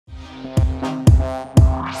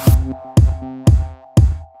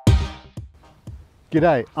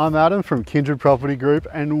G'day, I'm Adam from Kindred Property Group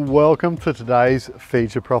and welcome to today's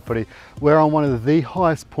feature property. We're on one of the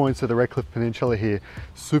highest points of the Redcliffe Peninsula here.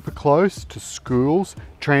 Super close to schools,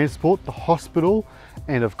 transport, the hospital,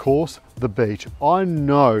 and of course, the beach. I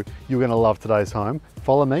know you're gonna love today's home.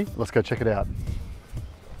 Follow me, let's go check it out.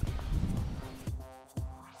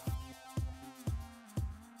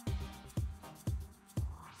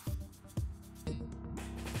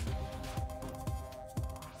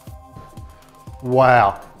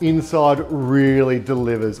 Wow, inside really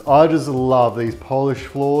delivers. I just love these polished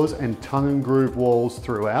floors and tongue and groove walls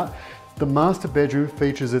throughout. The master bedroom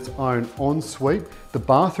features its own ensuite. The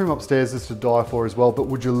bathroom upstairs is to die for as well, but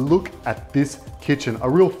would you look at this kitchen, a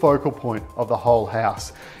real focal point of the whole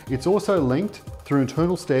house. It's also linked through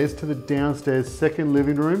internal stairs to the downstairs second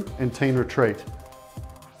living room and teen retreat.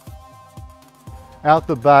 Out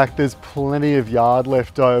the back, there's plenty of yard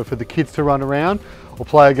left over for the kids to run around or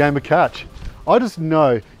play a game of catch. I just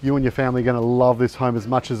know you and your family are going to love this home as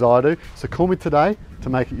much as I do, so call me today to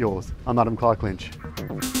make it yours. I'm Adam Clark Lynch.